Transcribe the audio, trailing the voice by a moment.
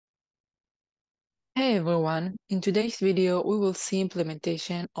Hey everyone, in today's video we will see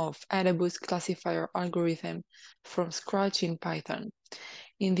implementation of AdaBoost Classifier algorithm from scratch in Python.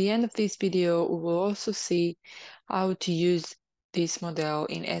 In the end of this video we will also see how to use this model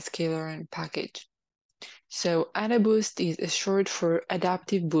in sklearn package. So AdaBoost is short for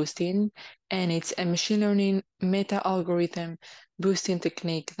adaptive boosting, and it's a machine learning meta-algorithm boosting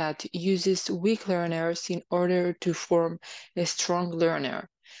technique that uses weak learners in order to form a strong learner.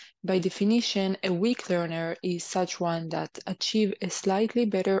 By definition, a weak learner is such one that achieves a slightly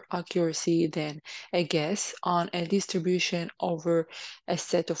better accuracy than a guess on a distribution over a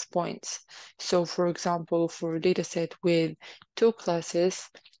set of points. So, for example, for a dataset with two classes,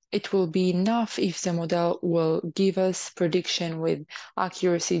 it will be enough if the model will give us prediction with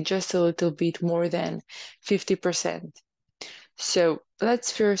accuracy just a little bit more than 50%. So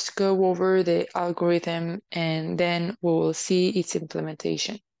let's first go over the algorithm and then we will see its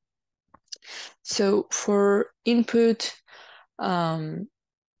implementation. So for input,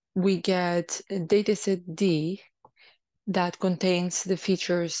 we get a dataset D that contains the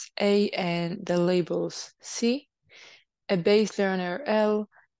features A and the labels C, a base learner L,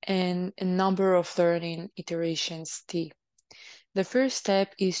 and a number of learning iterations T. The first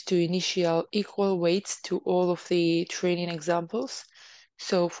step is to initial equal weights to all of the training examples.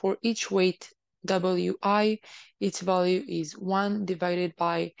 So for each weight Wi, its value is 1 divided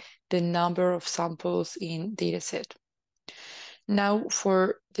by the number of samples in dataset. Now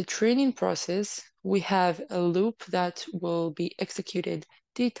for the training process, we have a loop that will be executed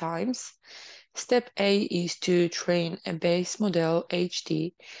T times. Step A is to train a base model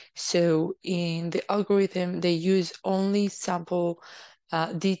HD. So in the algorithm, they use only sample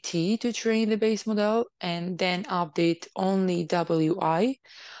DT to train the base model and then update only WI.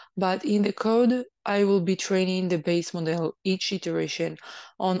 But in the code, I will be training the base model each iteration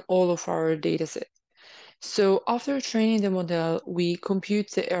on all of our datasets. So after training the model, we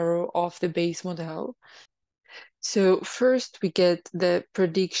compute the error of the base model. So first we get the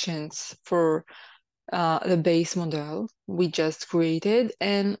predictions for the base model we just created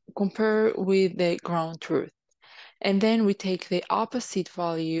and compare with the ground truth. And then we take the opposite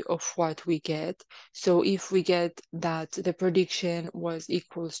value of what we get. So if we get that the prediction was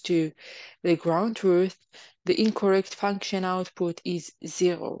equals to the ground truth, the incorrect function output is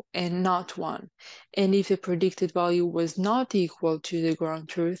 0 and not 1. And if the predicted value was not equal to the ground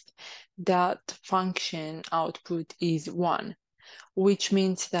truth, that function output is 1, which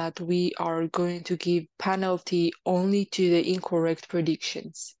means that we are going to give penalty only to the incorrect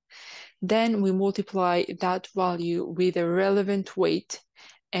predictions. Then we multiply that value with a relevant weight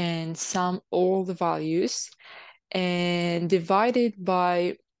and sum all the values and divide it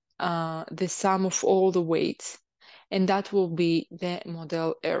by the sum of all the weights, and that will be the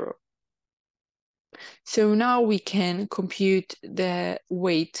model error. So now we can compute the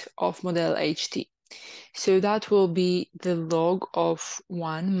weight of model HT. So that will be the log of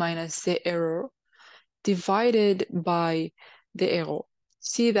 1 minus the error divided by the error.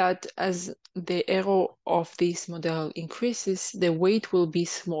 See that as the error of this model increases, the weight will be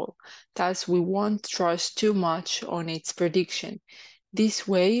small. Thus, we won't trust too much on its prediction. This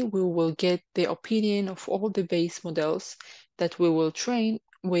way, we will get the opinion of all the base models that we will train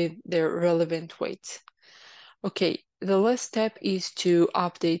with their relevant weights. Okay, the last step is to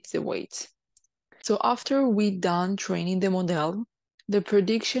update the weights. So after we're done training the model, the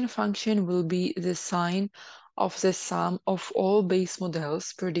prediction function will be the sign of the sum of all base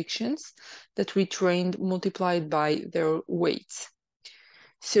models predictions that we trained multiplied by their weights.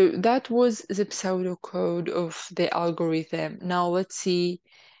 So that was the pseudocode of the algorithm. Now let's see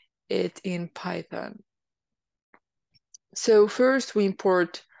it in Python. So first we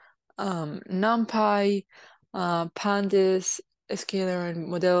import NumPy, pandas, sklearn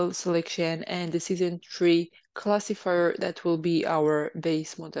model selection, and the season tree classifier that will be our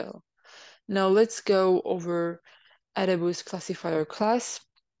base model. Now let's go over AdaBoost Classifier class.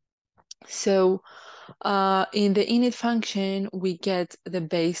 So in the init function, we get the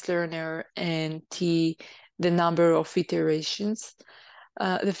base learner and T, the number of iterations.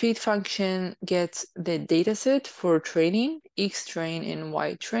 The feed function gets the dataset for training, X train and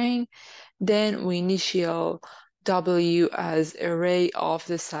Y train. Then we initial W as array of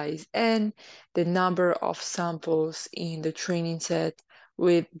the size n, the number of samples in the training set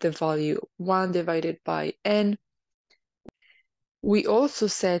with the value 1 divided by n. We also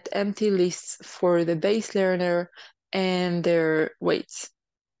set empty lists for the base learner and their weights.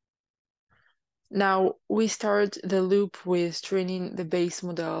 Now we start the loop with training the base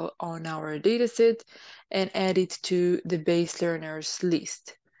model on our dataset and add it to the base learners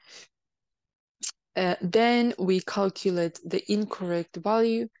list. Then we calculate the incorrect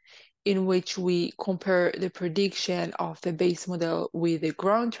value, in which we compare the prediction of the base model with the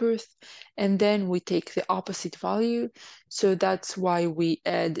ground truth, and then we take the opposite value. So that's why we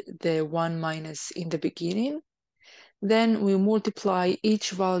add the 1 minus in the beginning. Then we multiply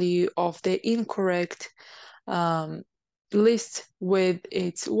each value of the incorrect list with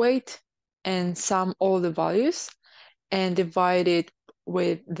its weight and sum all the values and divide it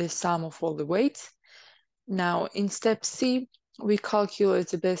with the sum of all the weights. Now, in step C, we calculate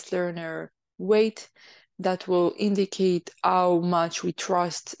the best learner weight that will indicate how much we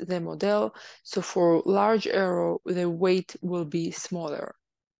trust the model. So for large error, the weight will be smaller.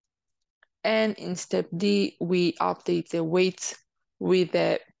 And in step D, we update the weights with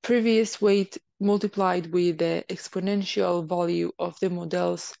the previous weight multiplied with the exponential value of the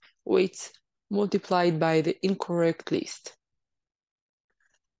model's weights multiplied by the incorrect list.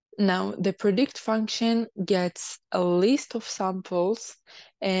 Now, the predict function gets a list of samples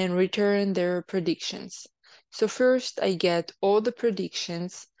and return their predictions. So first I get all the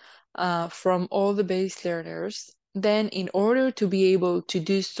predictions from all the base learners. Then in order to be able to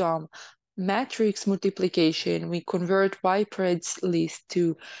do some matrix multiplication, we convert ypred's list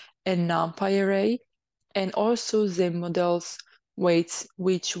to a numpy array and also the model's weights,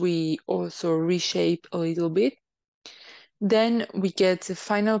 which we also reshape a little bit. Then we get the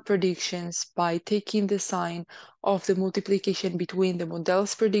final predictions by taking the sign of the multiplication between the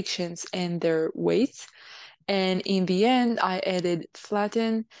model's predictions and their weights. And in the end, I added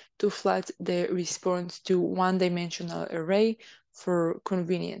flatten to flat the response to one-dimensional array for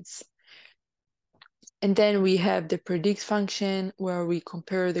convenience. And then we have the predict function where we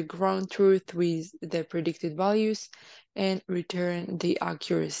compare the ground truth with the predicted values and return the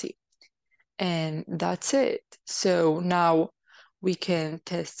accuracy. And that's it. So now we can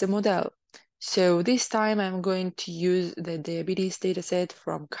test the model. So this time I'm going to use the diabetes dataset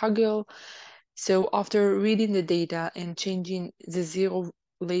from Kaggle. So after reading the data and changing the 0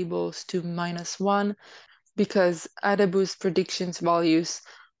 labels to -1, because AdaBoost predictions values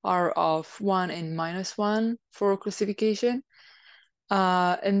are of 1 and -1 for classification.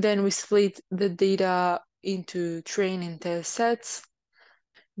 And then we split the data into train and test sets.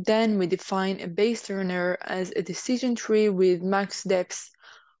 Then we define a base learner as a decision tree with max depth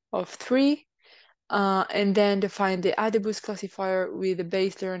of 3, and then define the AdaBoost classifier with a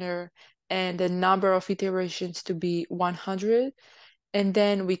base learner and the number of iterations to be 100. And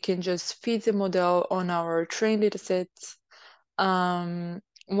then we can just feed the model on our trained datasets.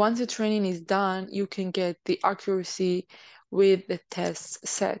 Once the training is done, you can get the accuracy with the test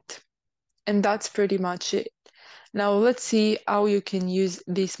set. And that's pretty much it. Now let's see how you can use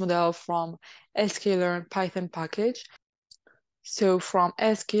this model from sklearn Python package. So from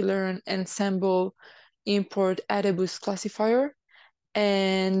sklearn Ensemble, import AdaBoost Classifier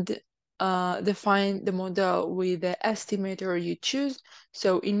and define the model with the estimator you choose.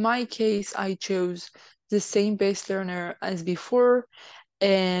 So in my case, I chose the same base learner as before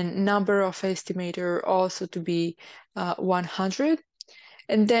and number of estimator also to be 100.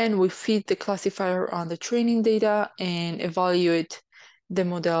 And then we feed the classifier on the training data and evaluate the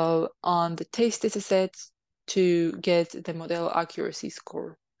model on the test datasets to get the model accuracy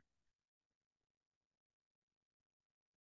score.